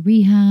talking about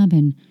rehab,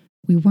 and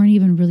we weren't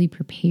even really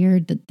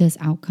prepared that this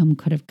outcome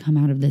could have come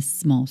out of this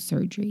small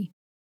surgery.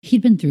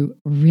 He'd been through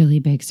really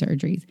big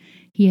surgeries.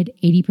 He had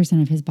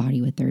 80% of his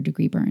body with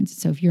third-degree burns.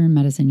 So if you're in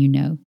medicine, you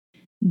know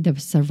the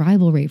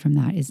survival rate from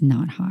that is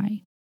not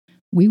high.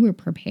 we were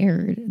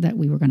prepared that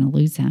we were going to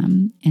lose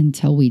him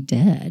until we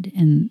did.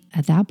 And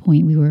at that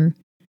point, we were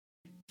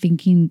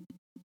thinking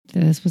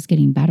that this was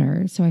getting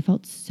better. So I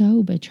felt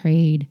so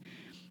betrayed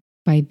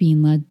by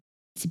being led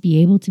to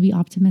be able to be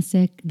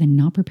optimistic, then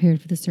not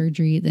prepared for the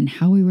surgery, then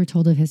how we were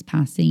told of his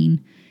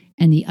passing,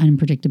 and the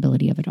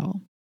unpredictability of it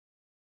all.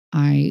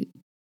 I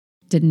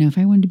didn't know if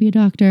I wanted to be a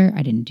doctor.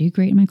 I didn't do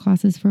great in my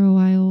classes for a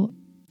while.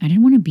 I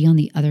didn't want to be on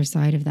the other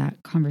side of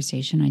that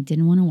conversation. I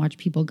didn't want to watch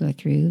people go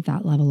through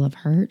that level of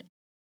hurt.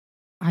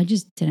 I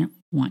just didn't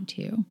want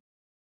to.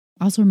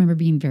 I also remember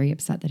being very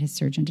upset that his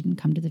surgeon didn't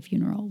come to the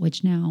funeral,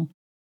 which now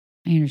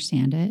I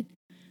understand it.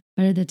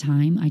 But at the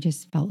time, I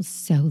just felt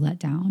so let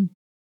down.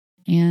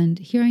 And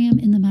here I am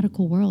in the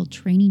medical world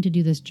training to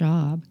do this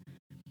job.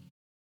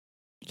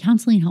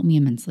 Counseling helped me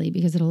immensely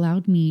because it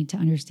allowed me to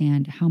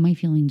understand how my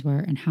feelings were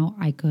and how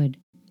I could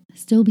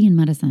still be in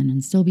medicine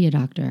and still be a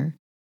doctor,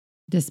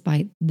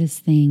 despite this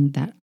thing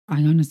that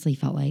I honestly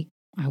felt like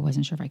I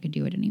wasn't sure if I could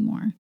do it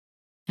anymore.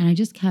 And I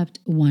just kept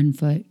one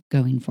foot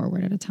going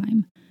forward at a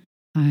time.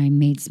 I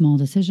made small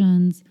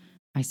decisions.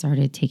 I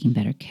started taking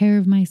better care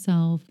of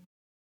myself.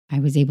 I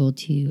was able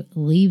to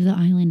leave the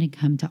island and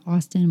come to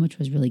Austin, which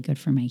was really good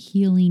for my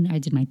healing. I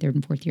did my 3rd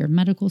and 4th year of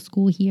medical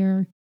school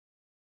here.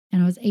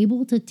 And I was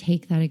able to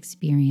take that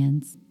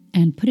experience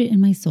and put it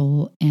in my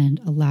soul and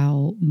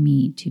allow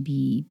me to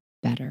be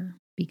better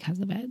because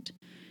of it.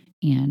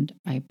 And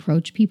I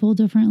approach people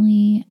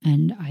differently.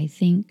 And I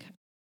think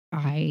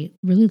I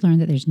really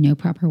learned that there's no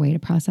proper way to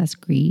process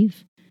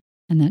grief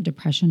and that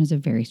depression is a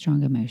very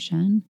strong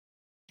emotion.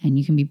 And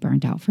you can be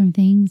burnt out from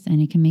things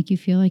and it can make you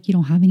feel like you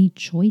don't have any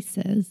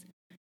choices.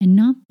 And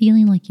not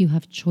feeling like you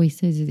have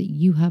choices or that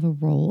you have a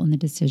role in the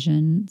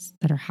decisions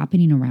that are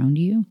happening around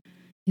you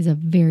is a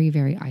very,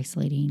 very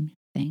isolating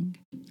thing.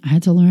 I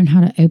had to learn how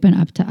to open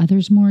up to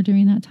others more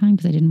during that time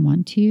because I didn't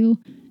want to.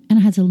 And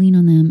I had to lean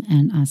on them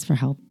and ask for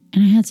help.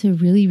 And I had to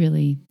really,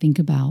 really think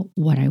about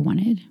what I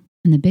wanted.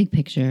 And the big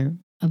picture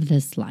of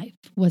this life,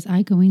 was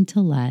I going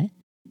to let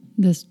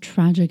this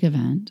tragic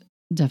event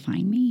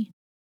define me?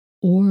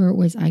 Or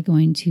was I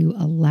going to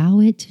allow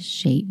it to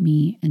shape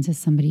me into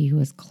somebody who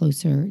was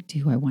closer to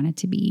who I wanted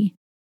to be?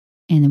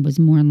 And it was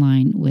more in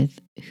line with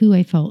who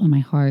I felt in my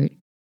heart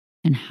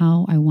and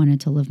how I wanted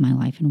to live my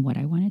life and what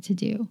I wanted to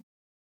do.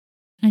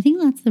 And I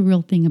think that's the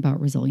real thing about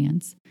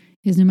resilience,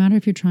 is no matter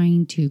if you're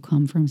trying to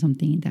come from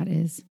something that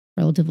is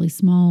relatively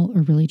small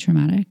or really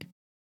traumatic,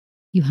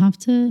 you have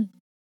to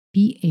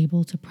be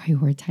able to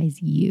prioritize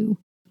you.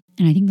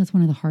 And I think that's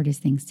one of the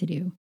hardest things to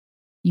do.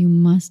 You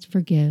must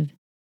forgive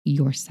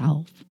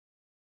yourself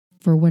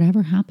for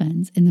whatever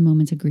happens in the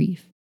moments of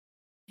grief.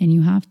 And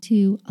you have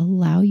to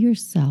allow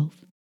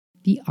yourself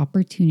the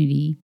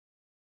opportunity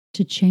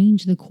to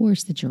change the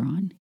course that you're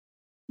on.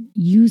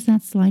 Use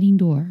that sliding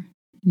door.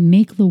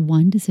 Make the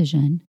one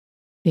decision,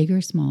 big or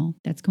small,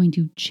 that's going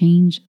to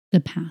change the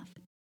path.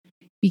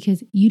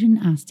 Because you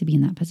didn't ask to be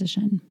in that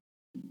position.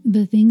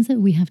 The things that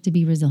we have to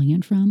be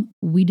resilient from,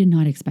 we did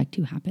not expect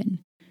to happen.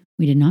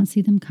 We did not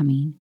see them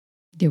coming.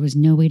 There was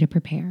no way to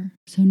prepare.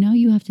 So now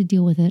you have to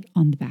deal with it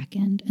on the back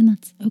end, and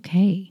that's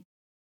okay.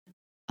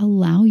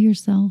 Allow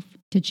yourself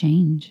to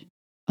change.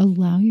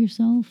 Allow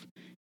yourself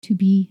to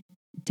be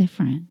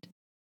different.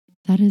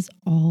 That is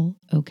all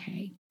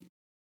okay.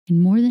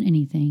 And more than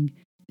anything,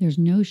 there's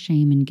no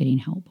shame in getting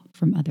help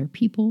from other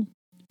people,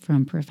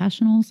 from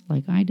professionals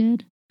like I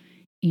did,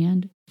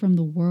 and from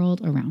the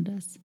world around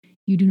us.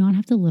 You do not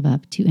have to live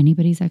up to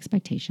anybody's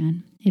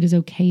expectation. It is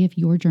okay if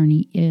your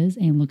journey is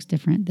and looks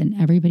different than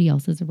everybody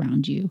else's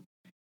around you.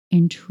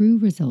 And true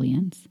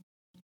resilience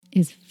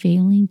is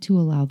failing to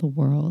allow the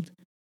world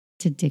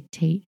to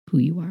dictate who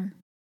you are,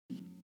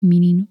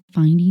 meaning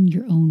finding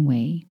your own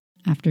way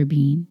after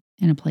being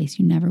in a place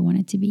you never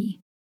wanted to be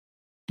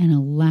and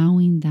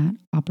allowing that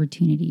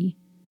opportunity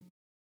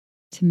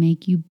to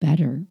make you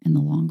better in the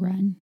long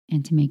run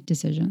and to make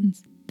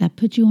decisions that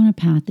put you on a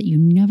path that you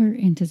never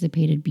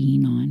anticipated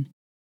being on,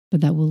 but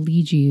that will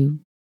lead you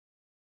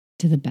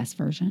to the best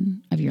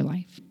version of your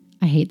life.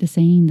 I hate the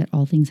saying that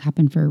all things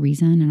happen for a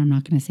reason, and I'm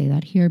not going to say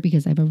that here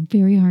because I have a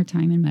very hard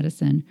time in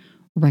medicine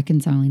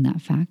reconciling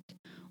that fact,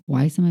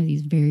 why some of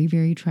these very,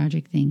 very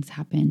tragic things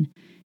happen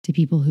to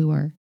people who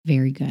are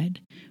very good,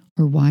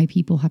 or why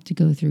people have to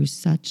go through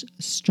such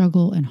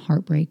struggle and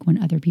heartbreak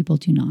when other people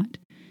do not.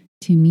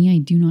 To me, I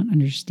do not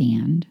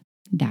understand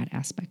that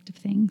aspect of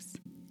things.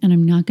 And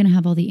I'm not going to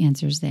have all the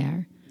answers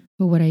there.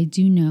 But what I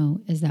do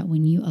know is that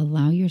when you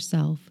allow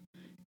yourself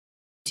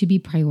to be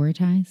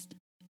prioritized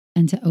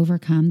and to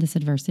overcome this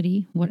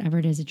adversity, whatever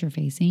it is that you're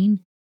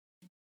facing,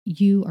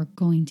 you are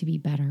going to be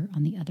better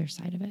on the other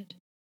side of it.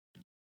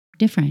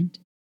 Different,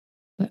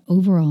 but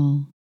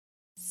overall,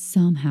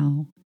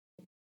 somehow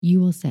you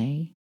will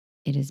say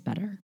it is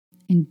better.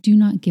 And do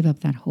not give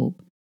up that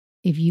hope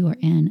if you are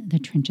in the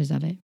trenches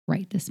of it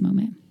right this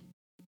moment.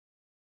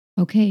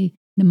 Okay,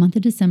 the month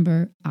of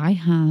December, I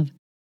have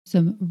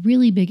some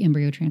really big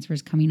embryo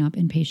transfers coming up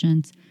in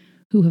patients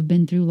who have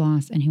been through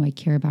loss and who I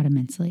care about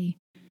immensely.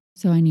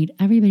 So I need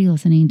everybody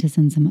listening to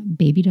send some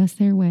baby dust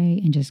their way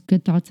and just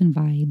good thoughts and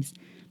vibes.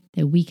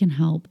 that we can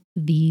help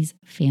these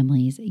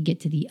families get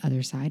to the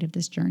other side of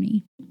this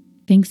journey.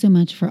 Thanks so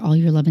much for all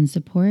your love and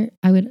support.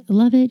 I would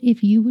love it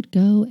if you would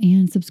go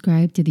and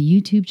subscribe to the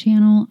YouTube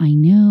channel. I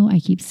know I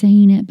keep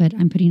saying it, but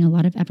I'm putting a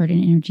lot of effort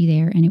and energy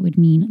there, and it would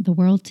mean the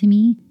world to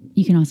me.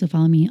 You can also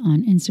follow me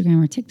on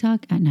Instagram or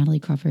TikTok at Natalie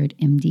Crawford,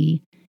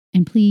 MD.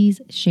 And please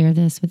share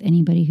this with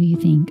anybody who you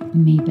think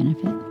may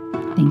benefit.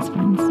 Thanks,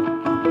 friends.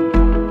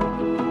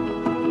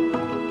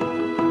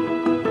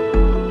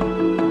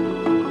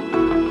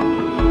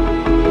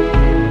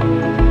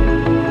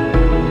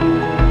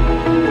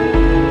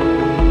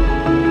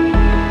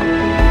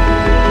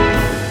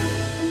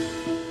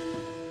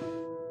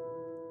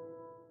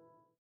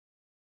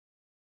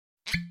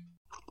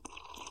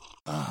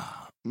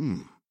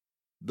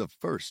 The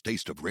first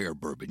taste of rare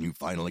bourbon you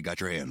finally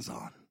got your hands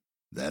on.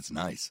 That's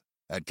nice.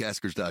 At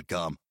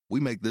Caskers.com, we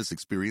make this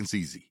experience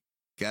easy.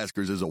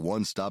 Caskers is a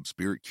one-stop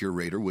spirit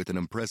curator with an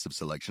impressive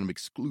selection of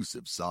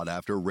exclusive,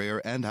 sought-after, rare,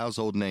 and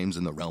household names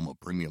in the realm of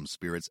premium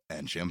spirits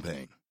and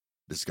champagne.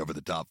 Discover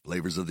the top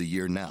flavors of the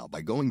year now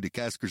by going to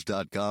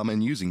Caskers.com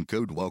and using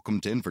code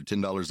WELCOME10 for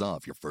 $10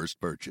 off your first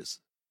purchase.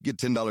 Get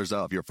 $10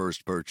 off your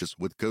first purchase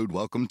with code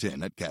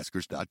WELCOME10 at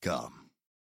Caskers.com.